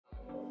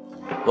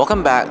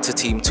Welcome back to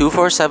Team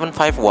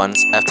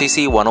 24751's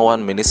FTC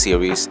 101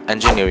 mini-series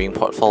Engineering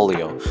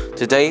Portfolio.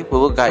 Today, we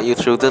will guide you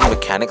through the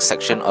mechanics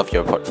section of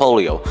your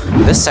portfolio.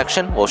 This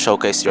section will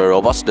showcase your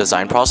robot's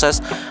design process,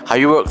 how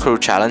you work through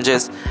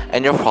challenges,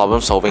 and your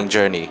problem-solving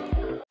journey.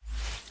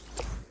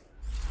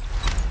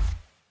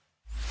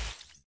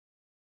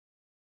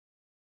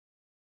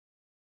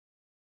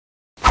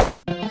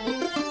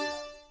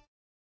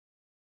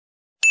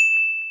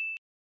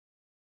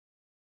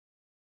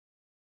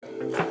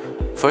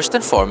 First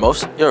and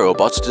foremost, your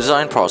robot's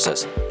design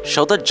process.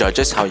 Show the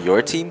judges how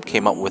your team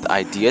came up with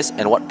ideas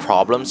and what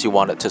problems you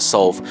wanted to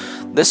solve.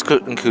 This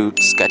could include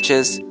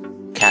sketches,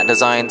 CAD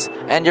designs,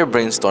 and your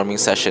brainstorming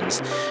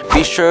sessions.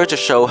 Be sure to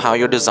show how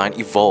your design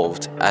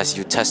evolved as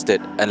you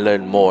tested and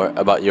learned more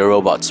about your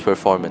robot's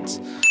performance.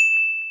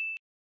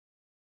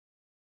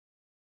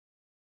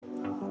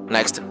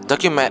 Next,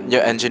 document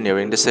your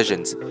engineering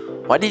decisions.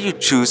 Why did you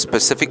choose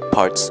specific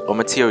parts or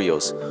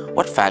materials?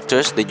 What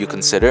factors did you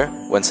consider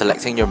when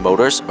selecting your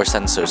motors or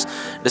sensors?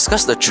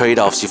 Discuss the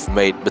trade-offs you've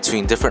made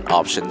between different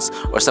options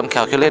or some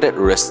calculated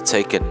risks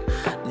taken.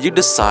 Did you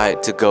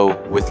decide to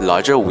go with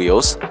larger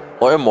wheels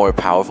or a more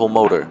powerful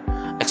motor?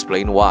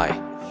 Explain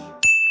why.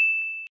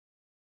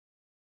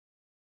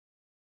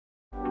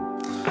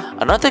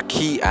 Another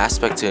key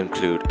aspect to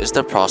include is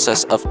the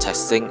process of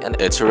testing and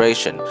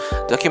iteration.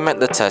 Document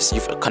the tests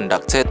you've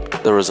conducted,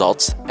 the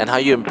results, and how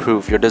you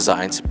improve your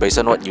designs based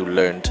on what you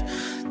learned.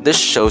 This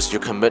shows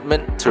your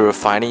commitment to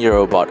refining your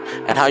robot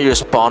and how you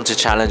respond to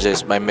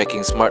challenges by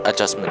making smart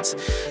adjustments.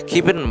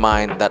 Keep in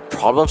mind that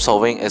problem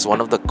solving is one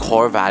of the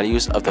core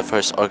values of the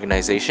first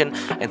organization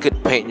and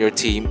could paint your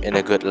team in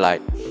a good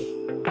light.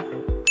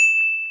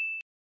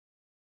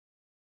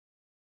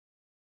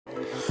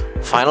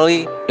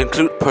 Finally,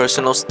 include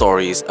personal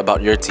stories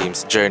about your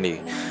team's journey.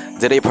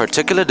 Did a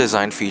particular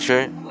design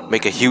feature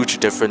make a huge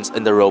difference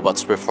in the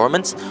robot's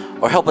performance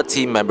or help a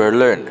team member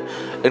learn?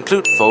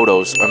 Include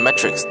photos or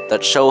metrics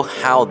that show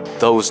how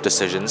those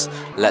decisions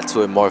led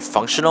to a more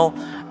functional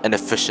and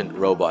efficient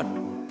robot.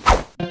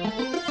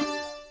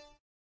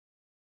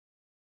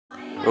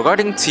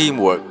 Regarding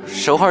teamwork,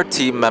 show how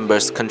team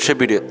members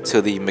contributed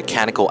to the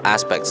mechanical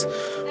aspects.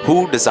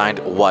 Who designed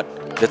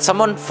what? Did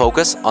someone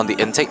focus on the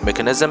intake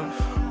mechanism?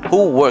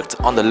 Who worked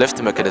on the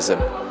lift mechanism?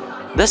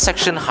 This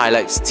section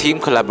highlights team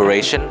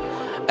collaboration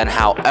and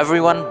how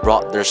everyone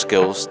brought their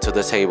skills to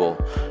the table.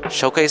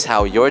 Showcase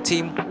how your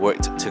team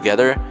worked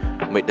together,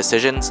 made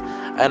decisions,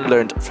 and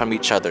learned from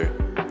each other.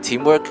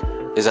 Teamwork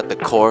is at the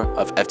core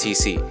of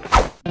FTC.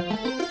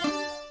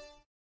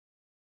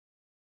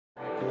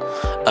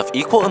 Of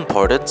equal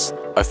importance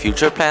are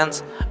future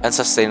plans and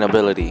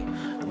sustainability.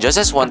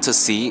 Judges want to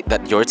see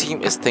that your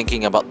team is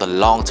thinking about the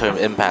long-term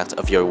impact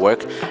of your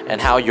work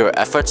and how your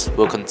efforts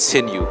will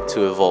continue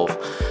to evolve.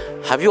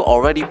 Have you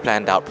already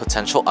planned out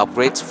potential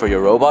upgrades for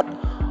your robot?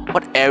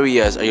 What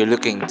areas are you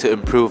looking to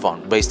improve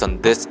on based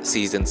on this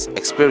season's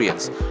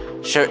experience?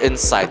 Share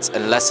insights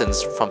and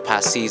lessons from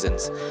past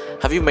seasons.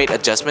 Have you made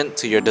adjustment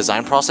to your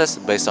design process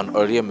based on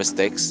earlier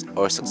mistakes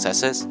or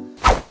successes?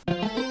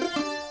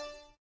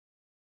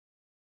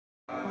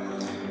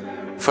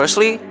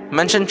 Firstly,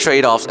 mention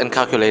trade-offs and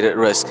calculated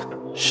risk.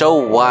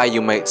 Show why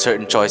you made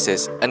certain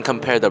choices and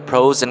compare the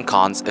pros and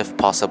cons if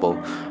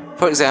possible.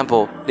 For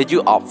example, did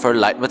you opt for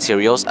light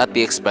materials at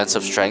the expense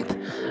of strength?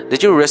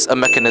 Did you risk a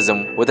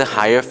mechanism with a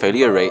higher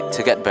failure rate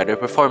to get better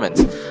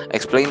performance?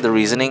 Explain the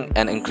reasoning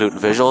and include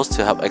visuals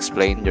to help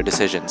explain your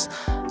decisions.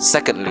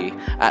 Secondly,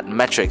 add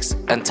metrics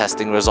and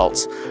testing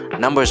results.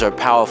 Numbers are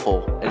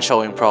powerful in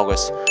showing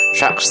progress.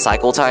 Track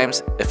cycle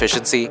times,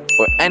 efficiency,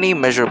 or any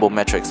measurable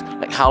metrics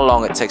like how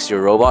long it takes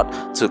your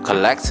robot to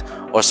collect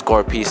or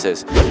score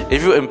pieces.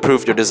 If you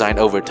improve your design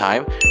over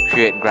time,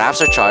 create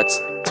graphs or charts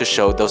to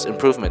show those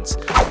improvements.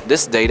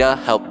 This data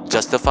helps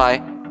justify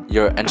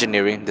your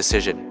engineering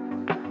decision.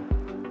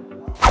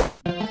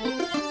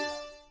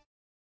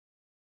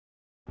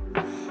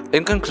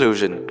 In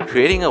conclusion,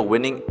 creating a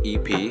winning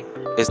EP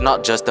is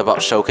not just about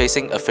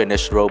showcasing a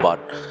finished robot.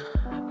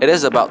 It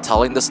is about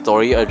telling the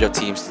story of your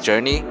team's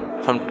journey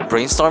from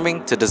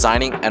brainstorming to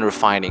designing and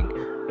refining.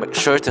 Make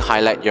sure to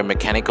highlight your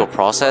mechanical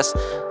process,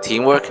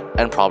 teamwork,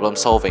 and problem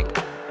solving.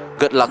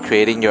 Good luck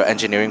creating your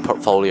engineering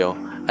portfolio.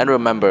 And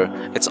remember,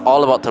 it's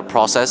all about the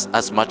process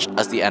as much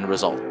as the end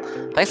result.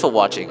 Thanks for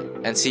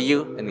watching and see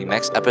you in the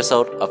next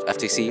episode of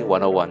FTC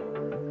 101.